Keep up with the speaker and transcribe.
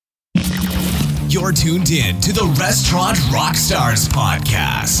You're tuned in to the Restaurant Rockstars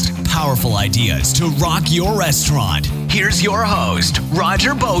podcast. Powerful ideas to rock your restaurant. Here's your host,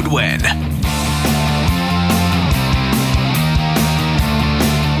 Roger Beaudoin.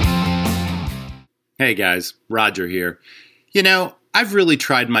 Hey guys, Roger here. You know, I've really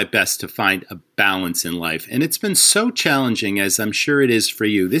tried my best to find a balance in life, and it's been so challenging, as I'm sure it is for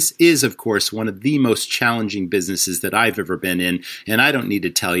you. This is, of course, one of the most challenging businesses that I've ever been in, and I don't need to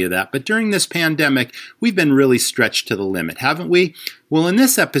tell you that. But during this pandemic, we've been really stretched to the limit, haven't we? Well, in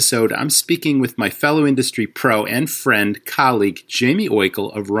this episode, I'm speaking with my fellow industry pro and friend, colleague, Jamie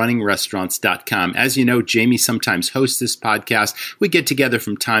Oikel of RunningRestaurants.com. As you know, Jamie sometimes hosts this podcast. We get together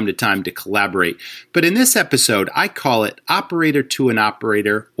from time to time to collaborate. But in this episode, I call it Operator to an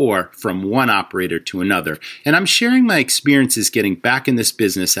Operator, or From One Operator to Another. And I'm sharing my experiences getting back in this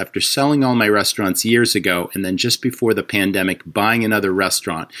business after selling all my restaurants years ago and then just before the pandemic buying another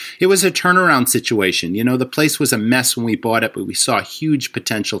restaurant. It was a turnaround situation. You know, the place was a mess when we bought it, but we saw huge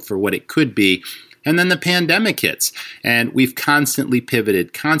potential for what it could be. And then the pandemic hits, and we've constantly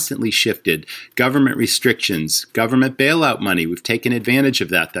pivoted, constantly shifted. Government restrictions, government bailout money, we've taken advantage of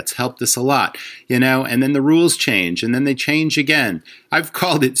that. That's helped us a lot, you know, and then the rules change, and then they change again. I've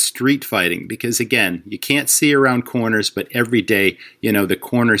called it street fighting because, again, you can't see around corners, but every day, you know, the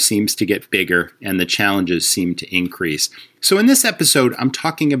corner seems to get bigger and the challenges seem to increase. So in this episode, I'm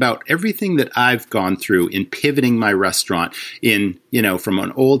talking about everything that I've gone through in pivoting my restaurant in, you know, from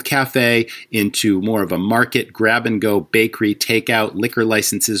an old cafe into more of a market, grab-and-go bakery, takeout, liquor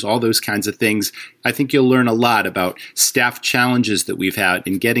licenses, all those kinds of things. I think you'll learn a lot about staff challenges that we've had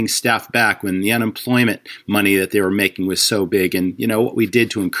in getting staff back when the unemployment money that they were making was so big, and, you know, what we did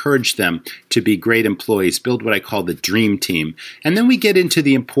to encourage them to be great employees, build what I call the dream team. And then we get into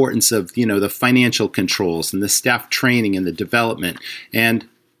the importance of, you know, the financial controls and the staff training and the development and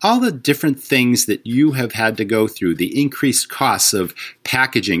all the different things that you have had to go through, the increased costs of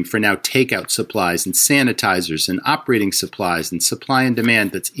packaging for now takeout supplies and sanitizers and operating supplies and supply and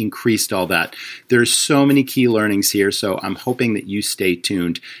demand that's increased all that. There's so many key learnings here, so I'm hoping that you stay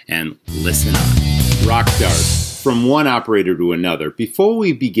tuned and listen on. Rockstars, from one operator to another. Before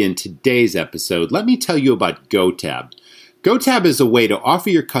we begin today's episode, let me tell you about GoTab. GoTab is a way to offer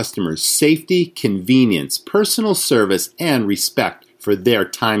your customers safety, convenience, personal service, and respect for their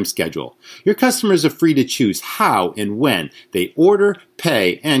time schedule. Your customers are free to choose how and when they order,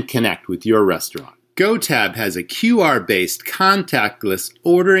 pay, and connect with your restaurant. GoTab has a QR-based contactless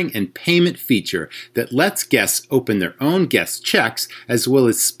ordering and payment feature that lets guests open their own guest checks as well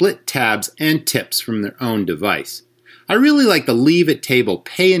as split tabs and tips from their own device. I really like the Leave at Table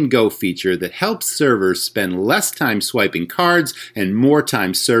Pay and Go feature that helps servers spend less time swiping cards and more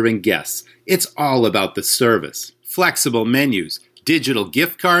time serving guests. It's all about the service. Flexible menus, digital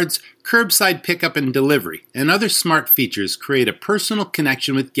gift cards, curbside pickup and delivery, and other smart features create a personal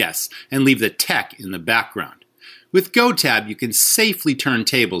connection with guests and leave the tech in the background. With GoTab, you can safely turn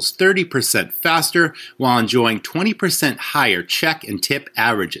tables 30% faster while enjoying 20% higher check and tip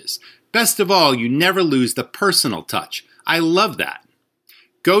averages. Best of all, you never lose the personal touch. I love that.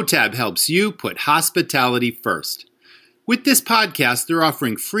 GoTab helps you put hospitality first. With this podcast, they're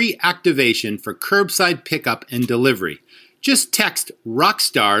offering free activation for curbside pickup and delivery. Just text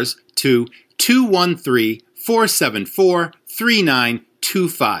Rockstars to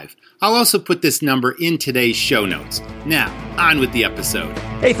 213-474-3925. I'll also put this number in today's show notes. Now, on with the episode.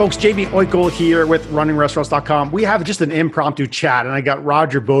 Hey folks, Jamie Oikel here with RunningRestaurants.com. We have just an impromptu chat, and I got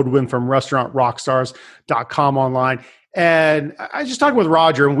Roger Beaudoin from RestaurantRockstars.com online. And I was just talking with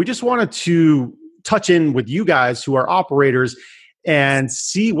Roger, and we just wanted to touch in with you guys who are operators and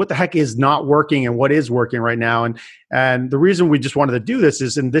see what the heck is not working and what is working right now. And the reason we just wanted to do this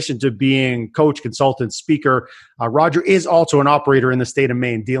is, in addition to being coach, consultant, speaker, Roger is also an operator in the state of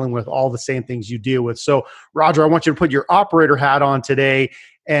Maine, dealing with all the same things you deal with. So, Roger, I want you to put your operator hat on today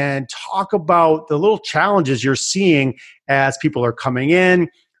and talk about the little challenges you're seeing as people are coming in.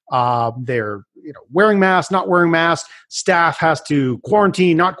 They're wearing masks, not wearing masks. Staff has to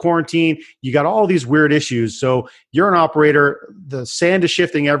quarantine, not quarantine. You got all these weird issues. So you're an operator. The sand is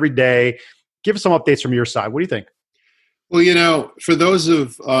shifting every day. Give us some updates from your side. What do you think? Well, for those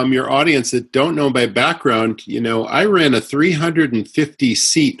of your audience that don't know my background, I ran a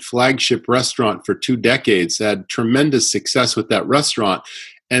 350-seat flagship restaurant for 2 decades, had tremendous success with that restaurant.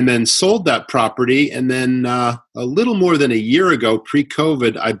 and then sold that property. And then a little more than a year ago,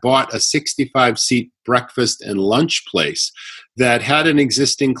 pre-COVID, I bought a 65-seat breakfast and lunch place that had an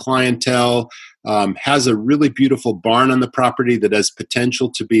existing clientele, has a really beautiful barn on the property that has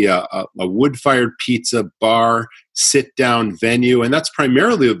potential to be a wood-fired pizza bar, sit-down venue. And that's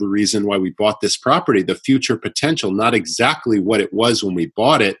primarily the reason why we bought this property, the future potential, not exactly what it was when we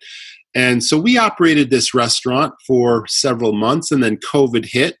bought it. And so we operated this restaurant for several months, and then COVID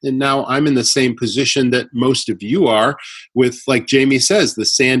hit. And now I'm in the same position that most of you are with, like Jamie says, the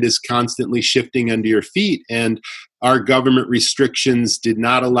sand is constantly shifting under your feet. And our government restrictions did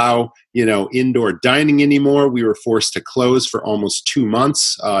not allow, indoor dining anymore. We were forced to close for almost 2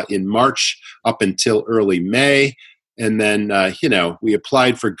 months in March up until early May. And then, we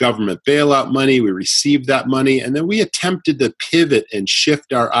applied for government bailout money. We received that money. And then we attempted to pivot and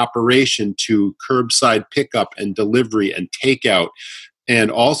shift our operation to curbside pickup and delivery and takeout, and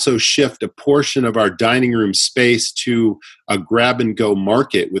also shift a portion of our dining room space to a grab-and-go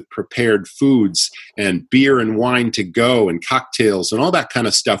market with prepared foods and beer and wine to go and cocktails and all that kind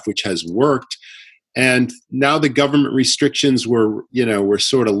of stuff, which has worked. And now the government restrictions were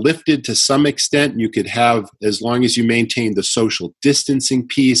sort of lifted to some extent. You could have, as long as you maintain the social distancing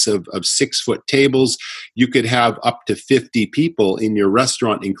piece of 6-foot tables, you could have up to 50 people in your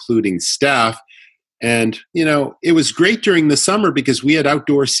restaurant, including staff. And, it was great during the summer because we had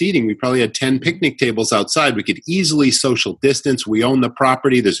outdoor seating. We probably had 10 picnic tables outside. We could easily social distance. We own the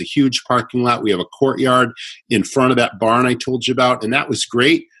property. There's a huge parking lot. We have a courtyard in front of that barn I told you about, and that was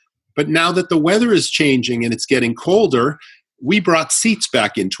great. But now that the weather is changing and it's getting colder, we brought seats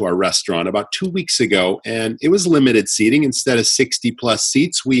back into our restaurant about 2 weeks ago, and it was limited seating. Instead of 60-plus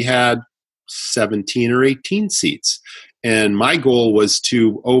seats, we had 17 or 18 seats. And my goal was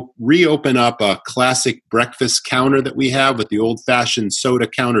to reopen up a classic breakfast counter that we have with the old-fashioned soda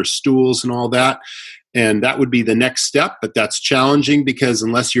counter stools and all that. And that would be the next step, but that's challenging because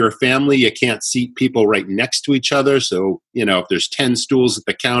unless you're a family, you can't seat people right next to each other. So, if there's 10 stools at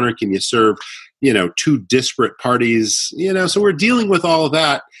the counter, can you serve, 2 disparate parties? So we're dealing with all of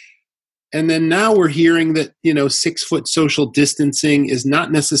that. And then now we're hearing that, 6-foot social distancing is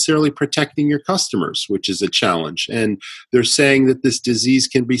not necessarily protecting your customers, which is a challenge. And they're saying that this disease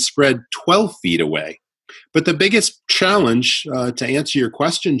can be spread 12 feet away. But the biggest challenge, to answer your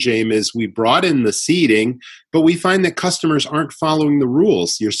question, James, is we brought in the seating, but we find that customers aren't following the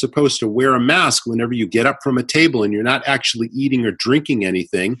rules. You're supposed to wear a mask whenever you get up from a table and you're not actually eating or drinking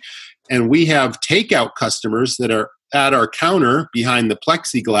anything. And we have takeout customers that are at our counter behind the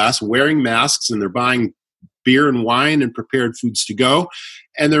plexiglass wearing masks, and they're buying beer and wine and prepared foods to go.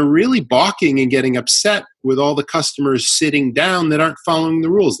 And they're really balking and getting upset with all the customers sitting down that aren't following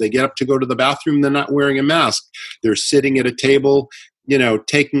the rules. They get up to go to the bathroom, they're not wearing a mask. They're sitting at a table,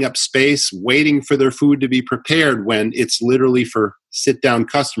 taking up space, waiting for their food to be prepared when it's literally for sit-down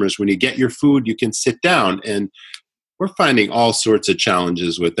customers. When you get your food, you can sit down. And we're finding all sorts of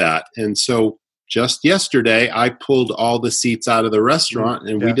challenges with that. And so just yesterday, I pulled all the seats out of the restaurant,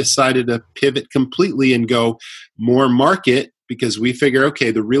 and we decided to pivot completely and go more market, because we figure,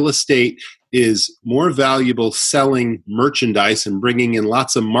 okay, the real estate is more valuable selling merchandise and bringing in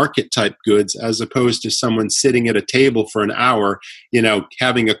lots of market type goods as opposed to someone sitting at a table for an hour,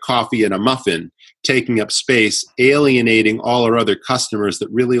 having a coffee and a muffin, taking up space, alienating all our other customers that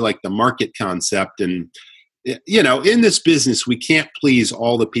really like the market concept. And in this business, we can't please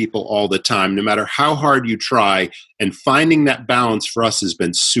all the people all the time, no matter how hard you try. And finding that balance for us has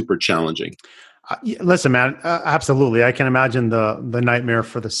been super challenging. Listen, man, absolutely. I can imagine the nightmare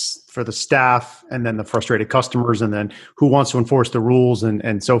for the staff, and then the frustrated customers, and then who wants to enforce the rules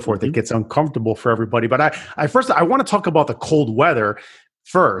and so forth. Mm-hmm. It gets uncomfortable for everybody. But I want to talk about the cold weather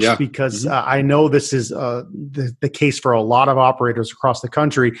first, because I know this is the case for a lot of operators across the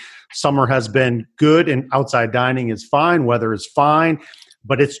country. Summer has been good and outside dining is fine. Weather is fine,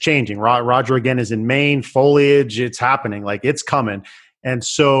 but it's changing. Roger, again, is in Maine. Foliage, it's happening. Like, it's coming. And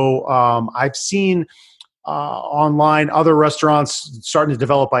so I've seen online other restaurants starting to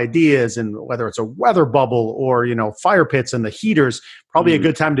develop ideas, and whether it's a weather bubble or, fire pits and the heaters, probably a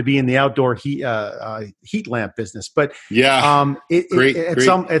good time to be in the outdoor heat lamp business. But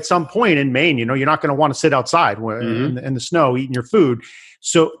at some point in Maine, you're not going to want to sit outside in the snow eating your food.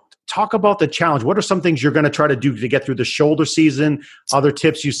 So talk about the challenge. What are some things you're going to try to do to get through the shoulder season? Other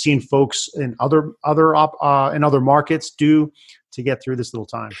tips you've seen folks in other markets do to get through this little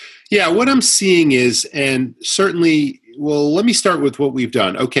time? Yeah, what I'm seeing is, and certainly, well, let me start with what we've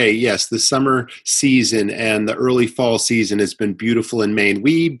done. Okay, yes, the summer season and the early fall season has been beautiful in Maine.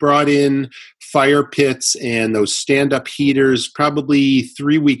 We brought in fire pits and those stand-up heaters probably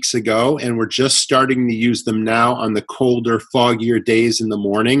 3 weeks ago, and we're just starting to use them now on the colder, foggier days in the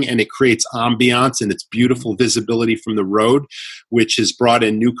morning, and it creates ambiance and it's beautiful visibility from the road, which has brought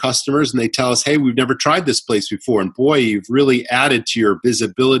in new customers, and they tell us, hey, we've never tried this place before, and boy, you've really added to your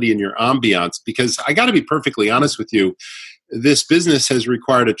visibility and your ambiance. Because I got to be perfectly honest with you, this business has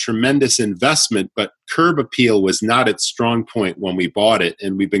required a tremendous investment, but curb appeal was not its strong point when we bought it.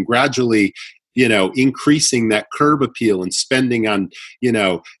 And we've been gradually, increasing that curb appeal and spending on,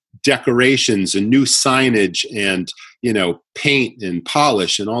 decorations and new signage and, paint and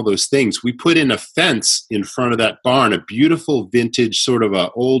polish and all those things. We put in a fence in front of that barn, a beautiful vintage sort of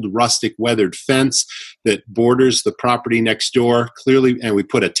a old rustic weathered fence that borders the property next door clearly. And we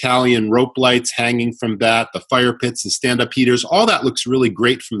put Italian rope lights hanging from that, the fire pits, the stand-up heaters, all that looks really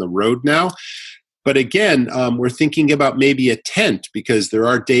great from the road now. But again, we're thinking about maybe a tent, because there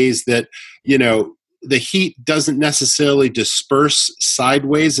are days that, the heat doesn't necessarily disperse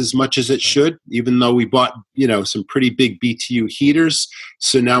sideways as much as it should, even though we bought, some pretty big BTU heaters.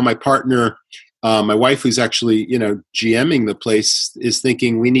 So now my partner, my wife, who's actually, GMing the place, is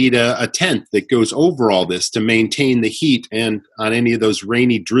thinking we need a tent that goes over all this to maintain the heat and on any of those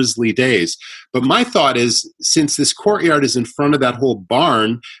rainy, drizzly days. But my thought is, since this courtyard is in front of that whole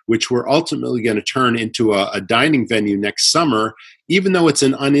barn, which we're ultimately going to turn into a dining venue next summer, even though it's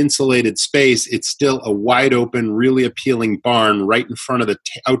an uninsulated space, it's still a wide open, really appealing barn right in front of the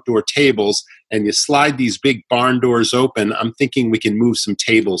outdoor tables. And you slide these big barn doors open, I'm thinking we can move some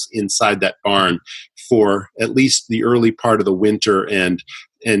tables inside that barn for at least the early part of the winter and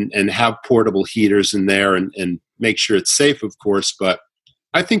have portable heaters in there and make sure it's safe, of course. But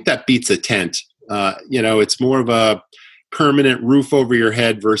I think that beats a tent. It's more of a permanent roof over your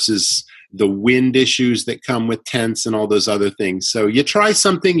head versus the wind issues that come with tents and all those other things. So you try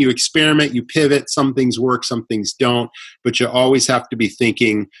something, you experiment, you pivot. Some things work, some things don't. But you always have to be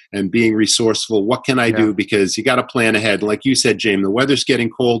thinking and being resourceful. What can I do? Because you got to plan ahead. Like you said, James, the weather's getting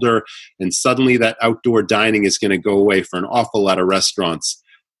colder, and suddenly that outdoor dining is going to go away for an awful lot of restaurants.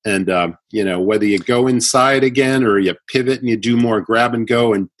 And, whether you go inside again or you pivot and you do more grab and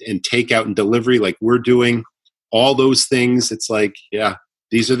go and takeout and delivery like we're doing, all those things, it's like,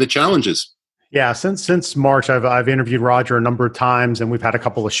 these are the challenges. Yeah, since March, I've interviewed Roger a number of times, and we've had a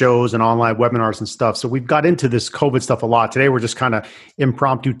couple of shows and online webinars and stuff. So we've got into this COVID stuff a lot. Today, we're just kind of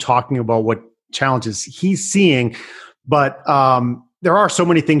impromptu talking about what challenges he's seeing. But there are so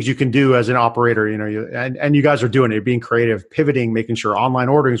many things you can do as an operator, and you guys are doing it. You're being creative, pivoting, making sure online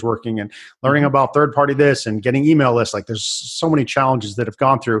ordering is working, and learning about third-party this and getting email lists. Like, there's so many challenges that have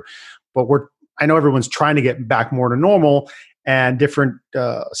gone through. But I know everyone's trying to get back more to normal. And different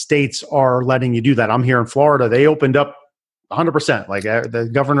states are letting you do that. I'm here in Florida. They opened up 100%. Like the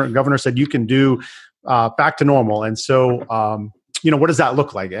governor said, you can do back to normal. And so, what does that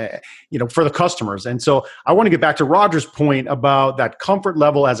look like, for the customers? And so I want to get back to Roger's point about that comfort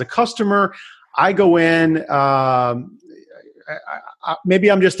level as a customer. I go in,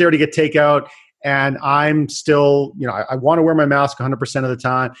 maybe I'm just there to get takeout, and I'm still, I want to wear my mask 100% of the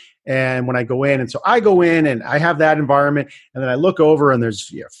time. And when I go in, and so I go in and I have that environment, and then I look over and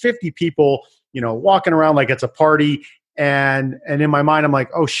there's 50 people, walking around like it's a party. And in my mind, I'm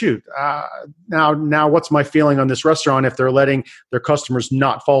like, oh shoot, now what's my feeling on this restaurant if they're letting their customers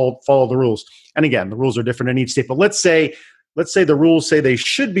not follow the rules? And again, the rules are different in each state. But let's say the rules say they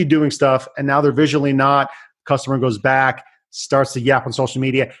should be doing stuff, and now they're visually not. Customer goes back, starts to yap on social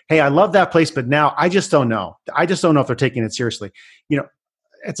media. Hey, I love that place, but now I just don't know. I just don't know if they're taking it seriously.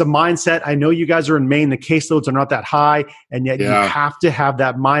 It's a mindset. I know you guys are in Maine. The caseloads are not that high, and yet you have to have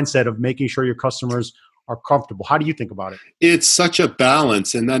that mindset of making sure your customers are comfortable. How do you think about it? It's such a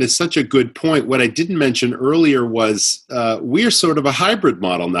balance, and that is such a good point. What I didn't mention earlier was we are sort of a hybrid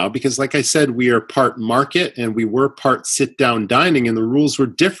model now, because like I said, we are part market and we were part sit-down dining, and the rules were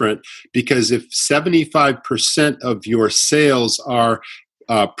different because if 75% of your sales are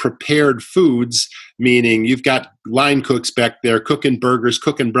prepared foods, meaning you've got line cooks back there cooking burgers,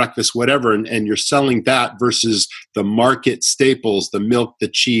 cooking breakfast, whatever, and you're selling that versus the market staples, the milk, the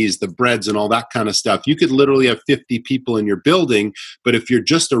cheese, the breads, and all that kind of stuff. You could literally have 50 people in your building, but if you're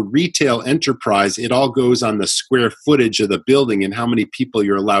just a retail enterprise, it all goes on the square footage of the building and how many people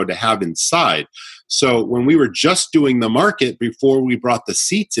you're allowed to have inside. So when we were just doing the market before we brought the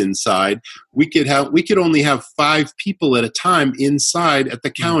seats inside, we could only have 5 people at a time inside at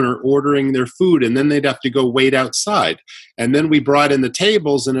the counter ordering their food, and then they'd have to go wait outside. And then we brought in the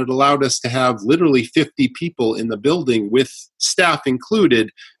tables, and it allowed us to have literally 50 people in the building with staff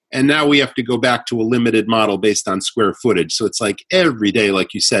included And now we have to go back to a limited model based on square footage. So it's like every day,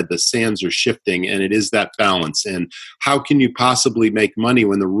 like you said, the sands are shifting, and it is that balance. And how can you possibly make money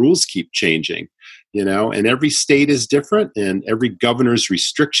when the rules keep changing? And every state is different, and every governor's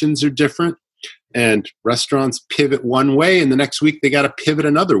restrictions are different. And restaurants pivot one way, and the next week they got to pivot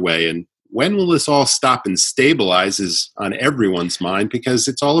another way. And when will this all stop and stabilize is on everyone's mind, because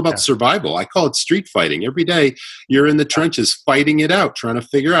it's all about survival. I call it street fighting. Every day you're in the trenches fighting it out, trying to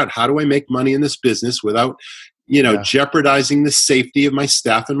figure out, how do I make money in this business without, jeopardizing the safety of my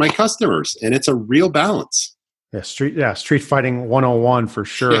staff and my customers? And it's a real balance. Street fighting 101 for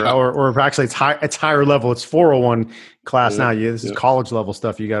sure. Yeah. Or actually it's higher level. It's 401 class now. This is college level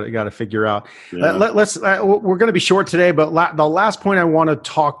stuff you got to figure out. Yeah. Let's we're going to be short today, but the last point I want to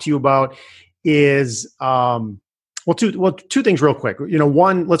talk to you about is two things real quick.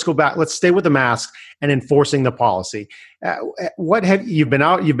 One, let's go back. Let's stay with the mask and enforcing the policy. What have you been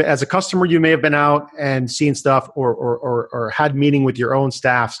out? As a customer, you may have been out and seen stuff, or had meeting with your own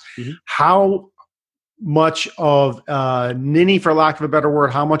staffs. Mm-hmm. How much of ninny, for lack of a better word,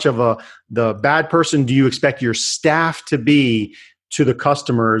 how much of the bad person do you expect your staff to be to the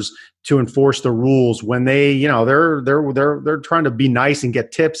customers to enforce the rules when they, they're trying to be nice and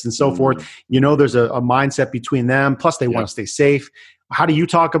get tips and so forth? There's a mindset between them. Plus, they want to stay safe. How do you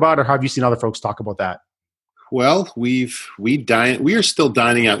talk about it, or have you seen other folks talk about that? Well, we are still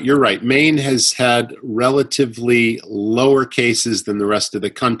dining out. You're right. Maine has had relatively lower cases than the rest of the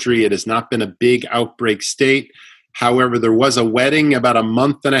country. It has not been a big outbreak state. However, there was a wedding about a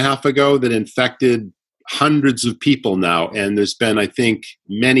month and a half ago that infected hundreds of people now. And there's been, I think,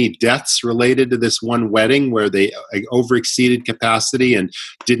 many deaths related to this one wedding where they overexceeded capacity and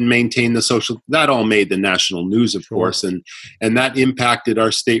didn't maintain the social. That all made the national news, of course. And that impacted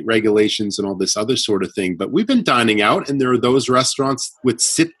our state regulations and all this other sort of thing. But we've been dining out, and there are those restaurants with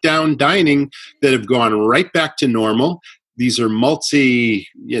sit-down dining that have gone right back to normal. These are multi-dining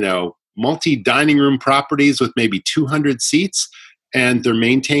room properties with maybe 200 seats. And they're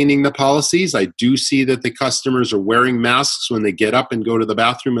maintaining the policies. I do see that the customers are wearing masks when they get up and go to the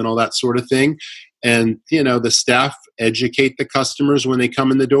bathroom and all that sort of thing. And, the staff educate the customers when they come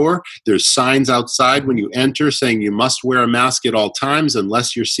in the door. There's signs outside when you enter saying you must wear a mask at all times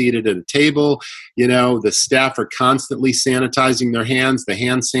unless you're seated at a table. The staff are constantly sanitizing their hands. The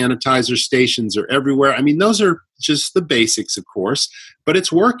hand sanitizer stations are everywhere. I mean, those are just the basics, of course, but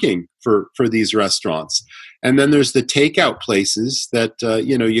it's working for these restaurants. And then there's the takeout places that,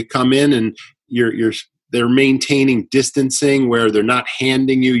 you come in and they're maintaining distancing where they're not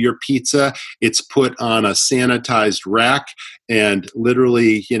handing you your pizza. It's put on a sanitized rack, and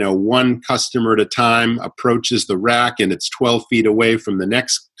literally, one customer at a time approaches the rack, and it's 12 feet away from the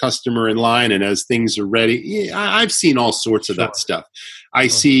next customer in line. And as things are ready, I've seen all sorts of that stuff. I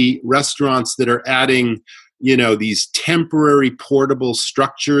see restaurants that are adding, these temporary portable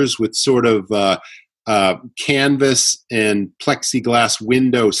structures with sort of canvas and plexiglass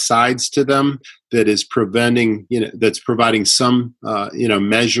window sides to them that is that's providing some,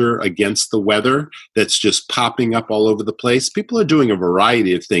 measure against the weather that's just popping up all over the place. People are doing a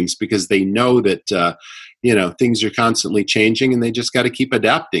variety of things because they know that, things are constantly changing, and they just got to keep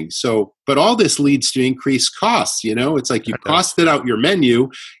adapting. So, but all this leads to increased costs. It's like you costed out your menu,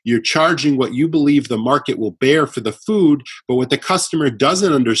 you're charging what you believe the market will bear for the food. But what the customer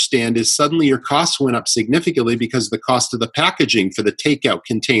doesn't understand is suddenly your costs went up significantly because of the cost of the packaging for the takeout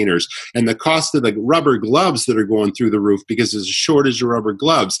containers, and the cost of the rubber gloves that are going through the roof because there's a shortage of rubber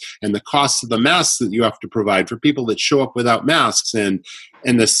gloves, and the cost of the masks that you have to provide for people that show up without masks, and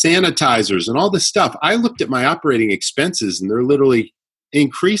the sanitizers and all this stuff. I looked at my operating expenses, and they're literally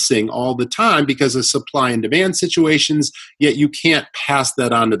increasing all the time because of supply and demand situations, yet you can't pass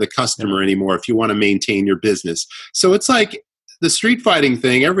that on to the customer anymore if you want to maintain your business. So it's like the street fighting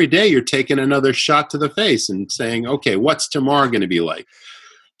thing. Every day you're taking another shot to the face and saying, okay, what's tomorrow going to be like?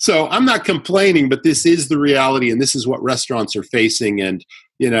 So I'm not complaining, but this is the reality, and this is what restaurants are facing. And,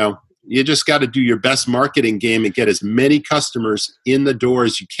 you just got to do your best marketing game and get as many customers in the door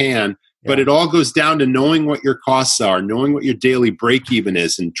as you can. But it all goes down to knowing what your costs are, knowing what your daily break even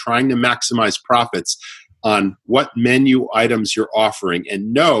is, and trying to maximize profits on what menu items you're offering.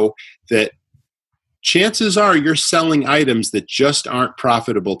 And know that chances are you're selling items that just aren't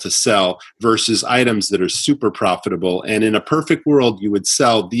profitable to sell versus items that are super profitable. And in a perfect world, you would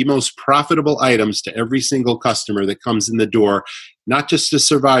sell the most profitable items to every single customer that comes in the door, not just to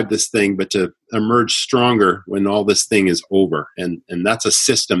survive this thing, but to emerge stronger when all this thing is over. And that's a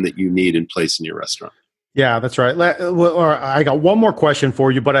system that you need in place in your restaurant. Yeah, that's right. I got one more question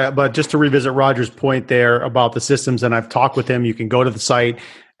for you, but just to revisit Roger's point there about the systems, and I've talked with him. You can go to the site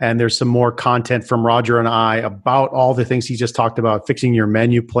And there's some more content from Roger and I about all the things he just talked about, fixing your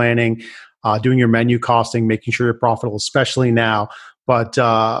menu planning, doing your menu costing, making sure you're profitable, especially now. But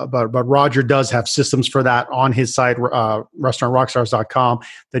Roger does have systems for that on his site, restaurantrockstars.com,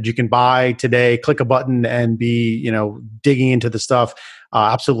 that you can buy today, click a button and be, digging into the stuff.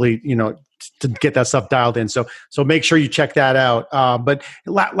 Absolutely, to get that stuff dialed in. So make sure you check that out. But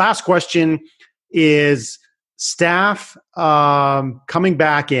last question is staff coming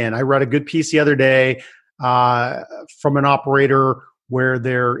back in. I read a good piece the other day from an operator where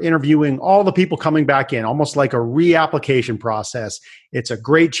they're interviewing all the people coming back in, almost like a reapplication process. It's a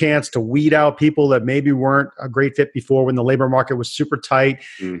great chance to weed out people that maybe weren't a great fit before when the labor market was super tight.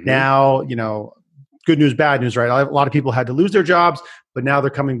 Mm-hmm. Now, good news, bad news, right? A lot of people had to lose their jobs, but now they're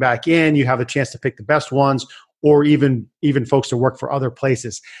coming back in. You have a chance to pick the best ones, or even folks to work for other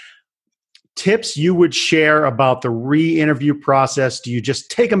places. Tips you would share about the re-interview process? Do you just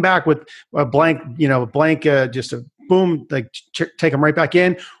take them back with a blank, just a boom, like take them right back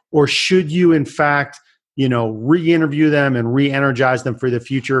in? Or should you, in fact, re-interview them and re-energize them for the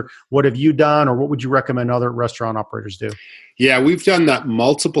future? What have you done, or what would you recommend other restaurant operators do? Yeah, we've done that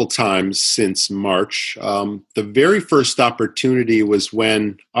multiple times since March. The very first opportunity was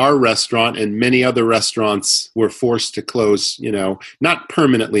when our restaurant and many other restaurants were forced to close, not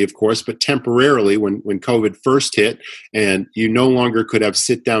permanently, of course, but temporarily when COVID first hit, and you no longer could have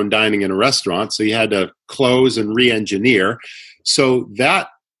sit-down dining in a restaurant. So you had to close and re-engineer. So that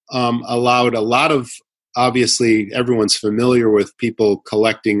allowed a lot of, obviously, everyone's familiar with people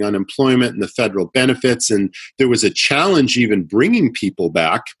collecting unemployment and the federal benefits. And there was a challenge even bringing people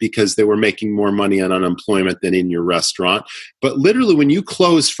back because they were making more money on unemployment than in your restaurant. But literally, when you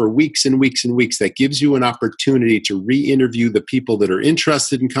close for weeks and weeks and weeks, that gives you an opportunity to re-interview the people that are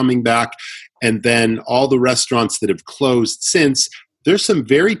interested in coming back. And then all the restaurants that have closed since, there's some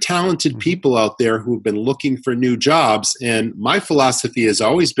very talented people out there who've been looking for new jobs. And my philosophy has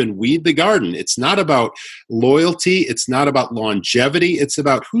always been weed the garden. It's not about loyalty. It's not about longevity. It's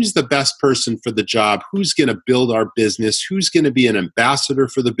about who's the best person for the job, who's going to build our business, who's going to be an ambassador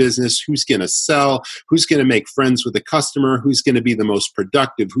for the business, who's going to sell, who's going to make friends with the customer, who's going to be the most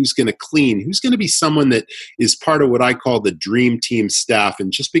productive, who's going to clean, who's going to be someone that is part of what I call the dream team staff.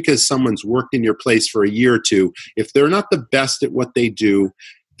 And just because someone's worked in your place for a year or two, if they're not the best at what they do,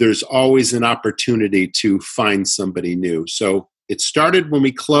 there's always an opportunity to find somebody new. So it started when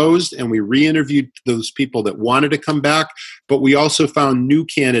we closed and we re-interviewed those people that wanted to come back, but we also found new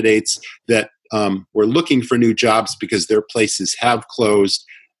candidates that were looking for new jobs because their places have closed.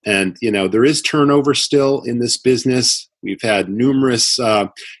 And, there is turnover still in this business. We've had numerous,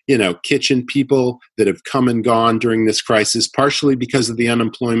 kitchen people that have come and gone during this crisis, partially because of the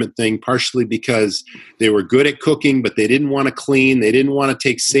unemployment thing, partially because they were good at cooking, but they didn't want to clean. They didn't want to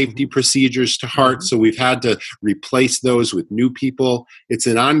take safety procedures to heart. So we've had to replace those with new people. It's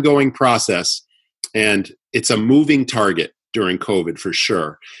an ongoing process, and it's a moving target during COVID for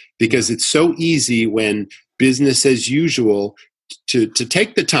sure, because it's so easy when business as usual to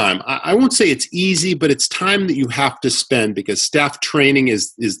take the time. I won't say it's easy, but it's time that you have to spend, because staff training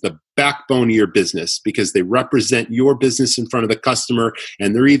is the backbone of your business, because they represent your business in front of the customer,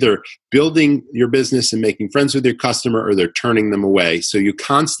 and they're either building your business and making friends with your customer, or they're turning them away. So you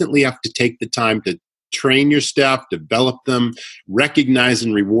constantly have to take the time to train your staff, develop them, recognize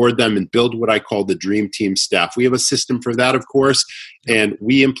and reward them, and build what I call the dream team staff. We have a system for that, of course, and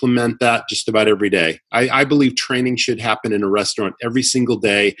we implement that just about every day. I believe training should happen in a restaurant every single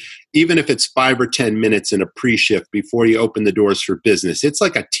day, even if it's 5 or 10 minutes in a pre-shift before you open the doors for business. It's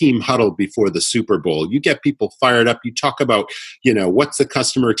like a team huddle before the Super Bowl. You get people fired up. You talk about, what's the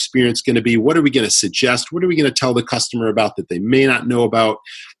customer experience going to be? What are we going to suggest? What are we going to tell the customer about that they may not know about?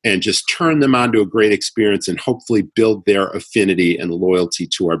 And just turn them on to a great experience and hopefully build their affinity and loyalty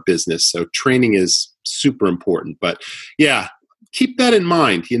to our business. So training is super important. But yeah, keep that in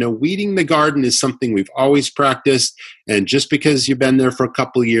mind. Weeding the garden is something we've always practiced. And just because you've been there for a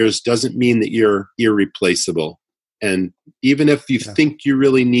couple of years doesn't mean that you're irreplaceable. And even if you think you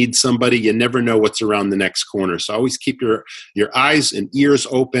really need somebody, you never know what's around the next corner. So always keep your eyes and ears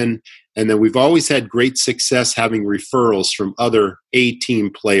open. And then we've always had great success having referrals from other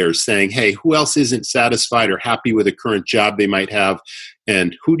A-team players saying, hey, who else isn't satisfied or happy with a current job they might have?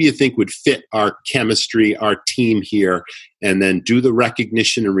 And who do you think would fit our chemistry, our team here? And then do the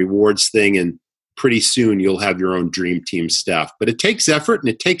recognition and rewards thing. And pretty soon you'll have your own dream team staff. But it takes effort and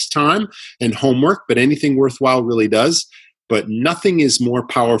it takes time and homework, but anything worthwhile really does. But nothing is more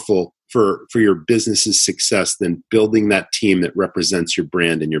powerful for your business's success than building that team that represents your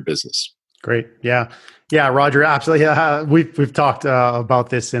brand and your business. Great. Yeah. Yeah, Roger. Absolutely. We've talked about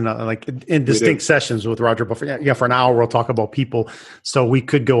this in distinct sessions with Roger. But for an hour, we'll talk about people. So we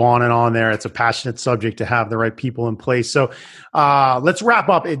could go on and on there. It's a passionate subject to have the right people in place. So let's wrap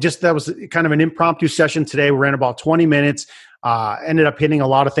up. That was kind of an impromptu session today. We ran about 20 minutes. Ended up hitting a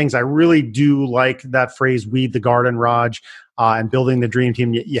lot of things. I really do like that phrase, weed the garden, Raj, and building the dream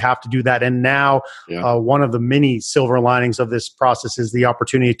team. You have to do that. And now one of the many silver linings of this process is the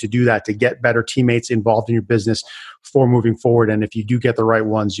opportunity to do that, to get better teammates involved in your business for moving forward. And if you do get the right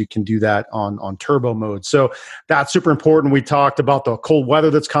ones, you can do that on turbo mode. So that's super important. We talked about the cold weather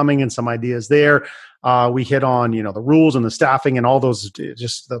that's coming and some ideas there. We hit on, the rules and the staffing and all those,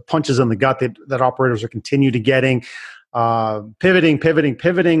 just the punches in the gut that operators are continue to getting. Pivoting,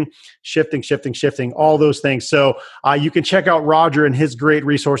 shifting, all those things. So you can check out Roger and his great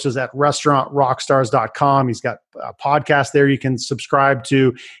resources at restaurantrockstars.com. He's got a podcast there you can subscribe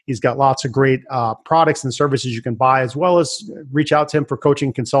to. He's got lots of great products and services you can buy, as well as reach out to him for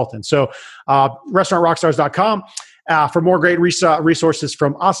coaching consultants. So restaurantrockstars.com. For more great resources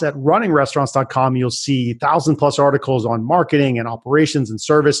from us at runningrestaurants.com, you'll see 1,000+ articles on marketing and operations and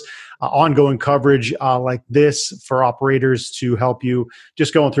service, ongoing coverage like this for operators to help you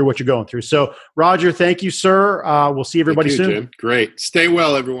just going through what you're going through. So, Roger, thank you, sir. We'll see everybody soon. Jim. Great. Stay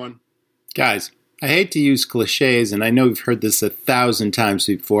well, everyone. Guys, I hate to use cliches, and I know you've heard this 1,000 times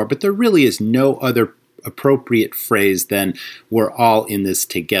before, but there really is no other appropriate phrase than we're all in this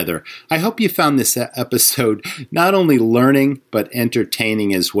together. I hope you found this episode not only learning, but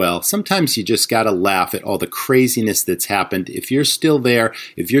entertaining as well. Sometimes you just got to laugh at all the craziness that's happened. If you're still there,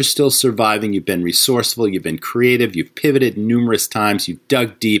 if you're still surviving, you've been resourceful, you've been creative, you've pivoted numerous times, you've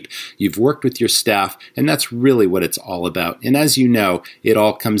dug deep, you've worked with your staff, and that's really what it's all about. And as you know, it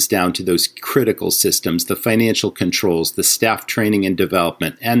all comes down to those critical systems, the financial controls, the staff training and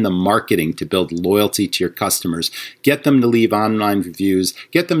development, and the marketing to build loyalty to your customers. Get them to leave online reviews,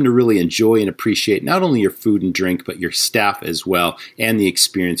 get them to really enjoy and appreciate not only your food and drink, but your staff as well, and the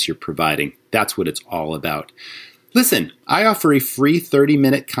experience you're providing. That's what it's all about. Listen, I offer a free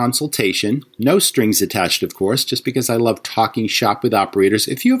 30-minute consultation, no strings attached, of course, just because I love talking shop with operators.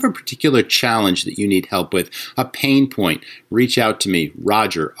 If you have a particular challenge that you need help with, a pain point, reach out to me,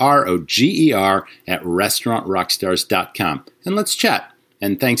 Roger, Roger, at restaurantrockstars.com, and let's chat.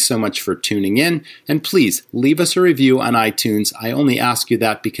 And thanks so much for tuning in. And please leave us a review on iTunes. I only ask you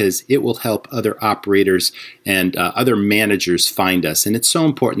that because it will help other operators and other managers find us. And it's so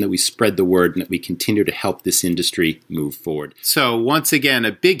important that we spread the word and that we continue to help this industry move forward. So once again,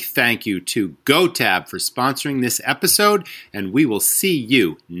 a big thank you to GoTab for sponsoring this episode. And we will see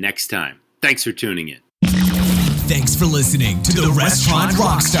you next time. Thanks for tuning in. Thanks for listening to the Restaurant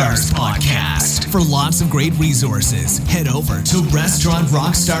Rockstars podcast. For lots of great resources, head over to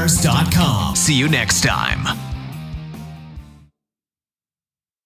restaurantrockstars.com. See you next time.